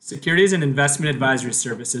Securities and investment advisory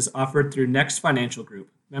services offered through Next Financial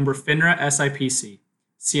Group, member FINRA SIPC.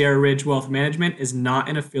 Sierra Ridge Wealth Management is not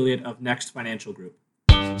an affiliate of Next Financial Group.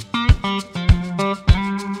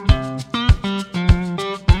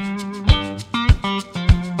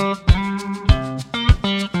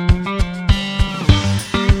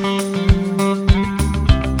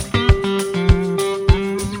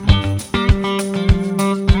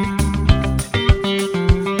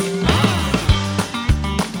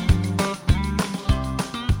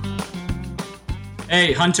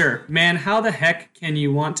 Hey, Hunter, man, how the heck can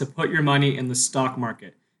you want to put your money in the stock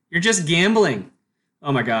market? You're just gambling.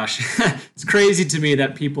 Oh my gosh, it's crazy to me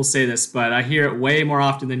that people say this, but I hear it way more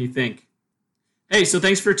often than you think. Hey, so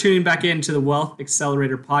thanks for tuning back into the Wealth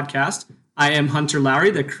Accelerator podcast. I am Hunter Lowry,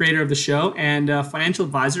 the creator of the show and a financial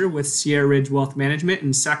advisor with Sierra Ridge Wealth Management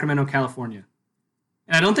in Sacramento, California.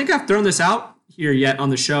 And I don't think I've thrown this out here yet on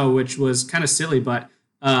the show, which was kind of silly, but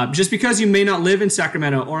just because you may not live in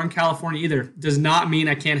Sacramento or in California either does not mean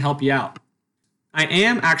I can't help you out. I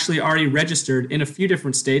am actually already registered in a few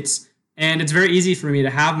different states, and it's very easy for me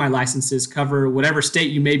to have my licenses cover whatever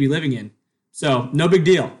state you may be living in. So no big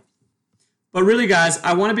deal. But really, guys,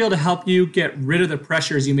 I want to be able to help you get rid of the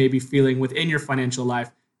pressures you may be feeling within your financial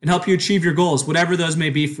life and help you achieve your goals, whatever those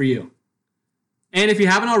may be for you. And if you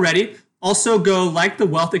haven't already, also go like the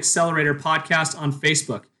Wealth Accelerator podcast on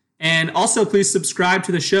Facebook. And also, please subscribe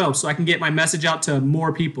to the show so I can get my message out to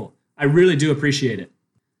more people. I really do appreciate it.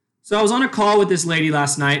 So I was on a call with this lady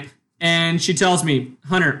last night, and she tells me,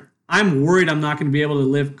 Hunter, I'm worried I'm not going to be able to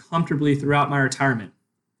live comfortably throughout my retirement.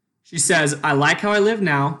 She says, I like how I live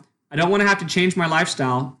now. I don't want to have to change my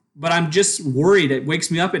lifestyle, but I'm just worried. It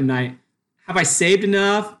wakes me up at night. Have I saved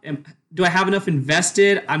enough? Do I have enough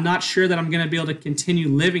invested? I'm not sure that I'm going to be able to continue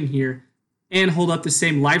living here and hold up the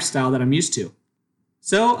same lifestyle that I'm used to.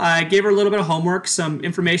 So I gave her a little bit of homework, some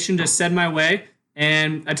information to send my way,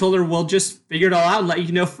 and I told her we'll just figure it all out and let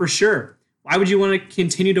you know for sure. Why would you want to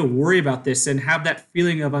continue to worry about this and have that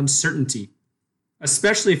feeling of uncertainty,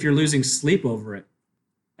 especially if you're losing sleep over it?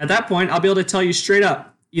 At that point, I'll be able to tell you straight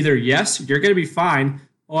up, either yes, you're going to be fine,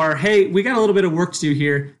 or hey, we got a little bit of work to do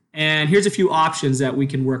here, and here's a few options that we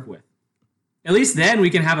can work with. At least then we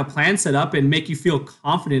can have a plan set up and make you feel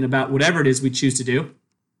confident about whatever it is we choose to do,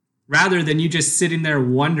 rather than you just sitting there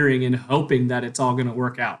wondering and hoping that it's all going to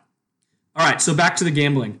work out. All right, so back to the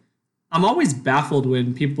gambling. I'm always baffled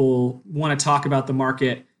when people want to talk about the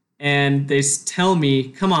market and they tell me,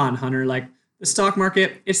 come on, Hunter, like the stock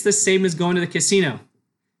market, it's the same as going to the casino.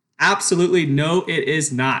 Absolutely no, it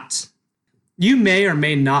is not. You may or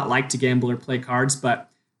may not like to gamble or play cards, but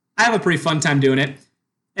I have a pretty fun time doing it.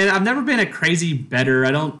 And I've never been a crazy bettor.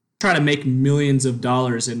 I don't try to make millions of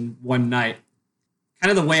dollars in one night.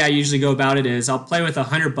 Kind of the way I usually go about it is I'll play with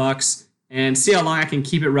 $100 and see how long I can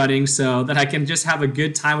keep it running so that I can just have a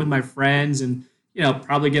good time with my friends and,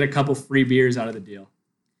 probably get a couple free beers out of the deal.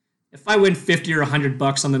 If I win $50 or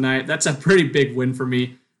 $100 on the night, that's a pretty big win for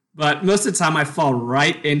me. But most of the time I fall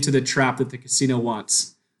right into the trap that the casino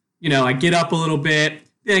wants. I get up a little bit,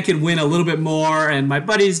 then I can win a little bit more, and my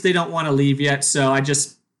buddies, they don't want to leave yet, so I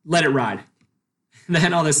just let it ride. And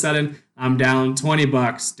then all of a sudden, I'm down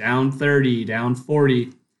 $20, down 30, down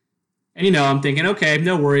 40. And I'm thinking, okay,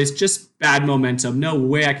 no worries, just bad momentum. No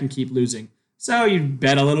way I can keep losing. So you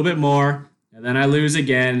bet a little bit more, and then I lose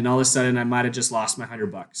again, and all of a sudden I might have just lost my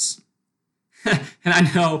 $100. And I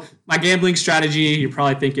know my gambling strategy, you're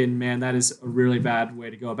probably thinking, man, that is a really bad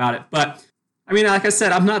way to go about it. But like I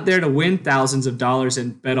said, I'm not there to win thousands of dollars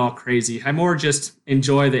and bet all crazy. I more just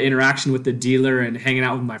enjoy the interaction with the dealer and hanging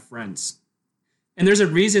out with my friends. And there's a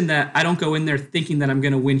reason that I don't go in there thinking that I'm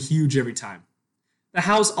going to win huge every time. The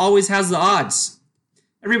house always has the odds.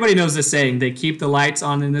 Everybody knows the saying, they keep the lights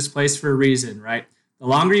on in this place for a reason, right? The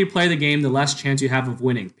longer you play the game, the less chance you have of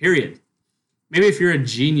winning, period. Maybe if you're a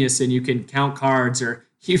genius and you can count cards or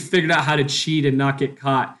you figured out how to cheat and not get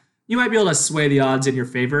caught, you might be able to sway the odds in your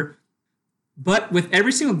favor. But with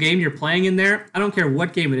every single game you're playing in there, I don't care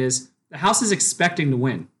what game it is, the house is expecting to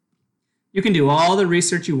win. You can do all the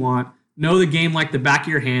research you want, know the game like the back of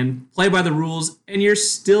your hand, play by the rules, and you're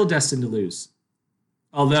still destined to lose.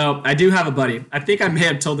 Although, I do have a buddy. I think I may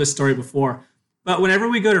have told this story before. But whenever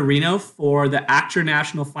we go to Reno for the Actor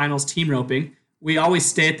National Finals team roping, we always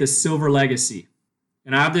stay at the Silver Legacy.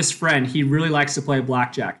 And I have this friend, he really likes to play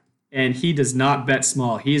blackjack. And he does not bet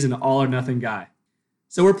small. He's an all-or-nothing guy.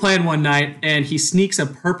 So we're playing one night, and he sneaks a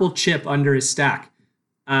purple chip under his stack.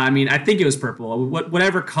 I think it was purple.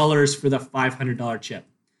 Whatever colors for the $500 chip.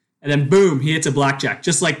 And then boom, he hits a blackjack,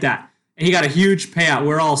 just like that. And he got a huge payout.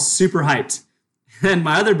 We're all super hyped. And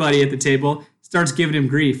my other buddy at the table starts giving him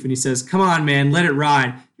grief. And he says, come on, man, let it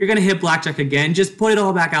ride. you're going to hit blackjack again. Just put it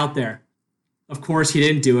all back out there. Of course, he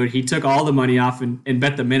didn't do it. He took all the money off and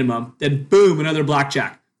bet the minimum. Then boom, another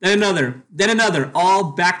blackjack. Then another,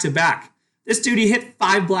 all back to back. This dude, he hit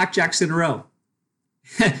 5 blackjacks in a row.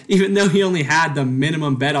 Even though he only had the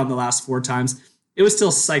minimum bet on the last 4 times, it was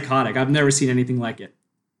still psychotic. I've never seen anything like it.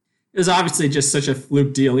 It was obviously just such a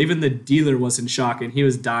fluke deal. Even the dealer was in shock and he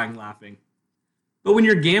was dying laughing. But when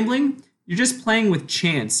you're gambling, you're just playing with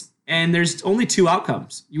chance, and there's only 2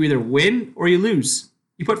 outcomes. You either win or you lose.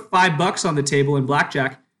 You put $5 on the table in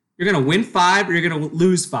blackjack, you're going to win 5 or you're going to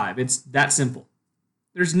lose 5. It's that simple.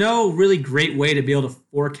 There's no really great way to be able to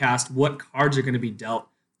forecast what cards are going to be dealt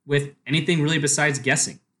with anything really besides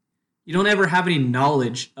guessing. You don't ever have any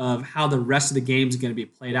knowledge of how the rest of the game is going to be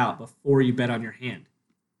played out before you bet on your hand.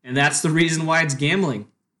 And that's the reason why it's gambling.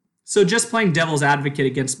 So just playing devil's advocate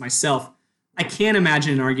against myself, I can't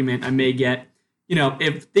imagine an argument I may get,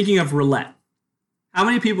 if thinking of roulette. How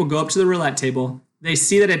many people go up to the roulette table, they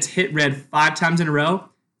see that it's hit red 5 times in a row,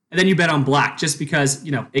 and then you bet on black just because,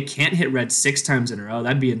 it can't hit red 6 times in a row.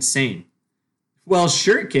 That'd be insane. Well,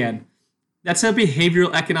 sure it can. That's a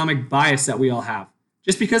behavioral economic bias that we all have.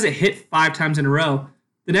 Just because it hit 5 times in a row,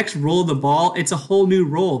 the next roll of the ball, it's a whole new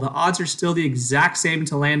roll. The odds are still the exact same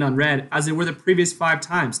to land on red as they were the previous 5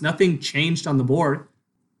 times. Nothing changed on the board.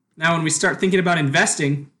 Now, when we start thinking about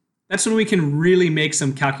investing, that's when we can really make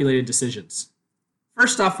some calculated decisions.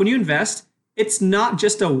 First off, when you invest, it's not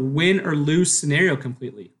just a win or lose scenario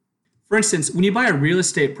completely. For instance, when you buy a real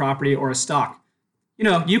estate property or a stock,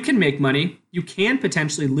 you can make money. You can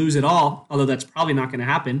potentially lose it all, although that's probably not going to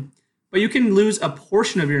happen. But you can lose a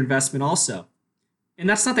portion of your investment also. And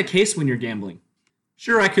that's not the case when you're gambling.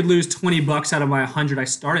 Sure, I could lose $20 out of my 100 I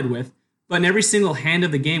started with, but in every single hand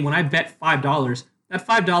of the game, when I bet $5, that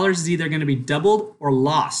 $5 is either going to be doubled or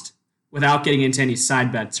lost without getting into any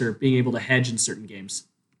side bets or being able to hedge in certain games.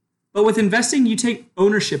 But with investing, you take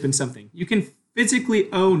ownership in something. You can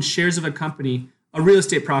physically own shares of a company, a real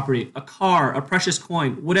estate property, a car, a precious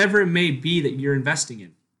coin, whatever it may be that you're investing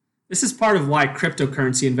in. This is part of why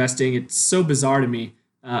cryptocurrency investing, it's so bizarre to me.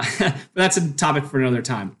 But that's a topic for another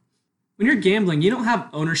time. When you're gambling, you don't have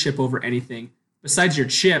ownership over anything besides your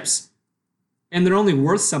chips, and they're only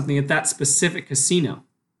worth something at that specific casino.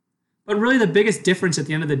 But really the biggest difference at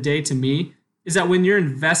the end of the day to me is that when you're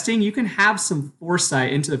investing, you can have some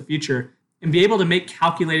foresight into the future and be able to make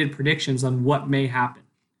calculated predictions on what may happen.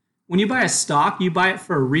 When you buy a stock, you buy it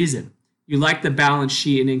for a reason. You like the balance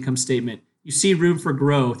sheet and income statement. You see room for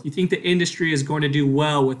growth. You think the industry is going to do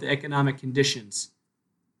well with the economic conditions.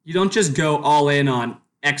 You don't just go all in on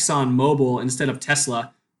ExxonMobil instead of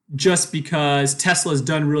Tesla just because Tesla's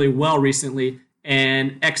done really well recently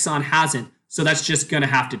and Exxon hasn't. So that's just going to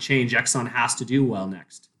have to change. Exxon has to do well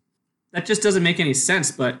next. That just doesn't make any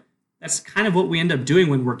sense, but that's kind of what we end up doing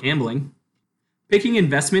when we're gambling. Picking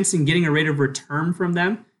investments and getting a rate of return from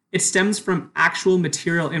them, it stems from actual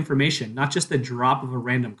material information, not just the drop of a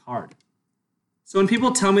random card. So when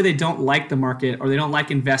people tell me they don't like the market or they don't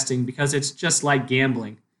like investing because it's just like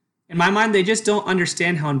gambling, in my mind, they just don't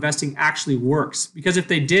understand how investing actually works, because if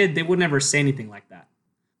they did, they would never say anything like that.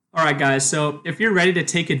 All right, guys, so if you're ready to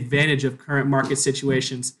take advantage of current market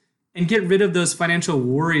situations and get rid of those financial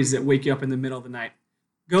worries that wake you up in the middle of the night,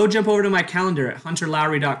 go jump over to my calendar at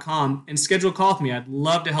hunterlowry.com and schedule a call with me. I'd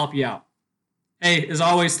love to help you out. Hey, as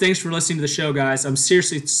always, thanks for listening to the show, guys. I'm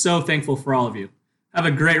seriously so thankful for all of you. Have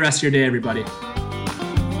a great rest of your day, everybody.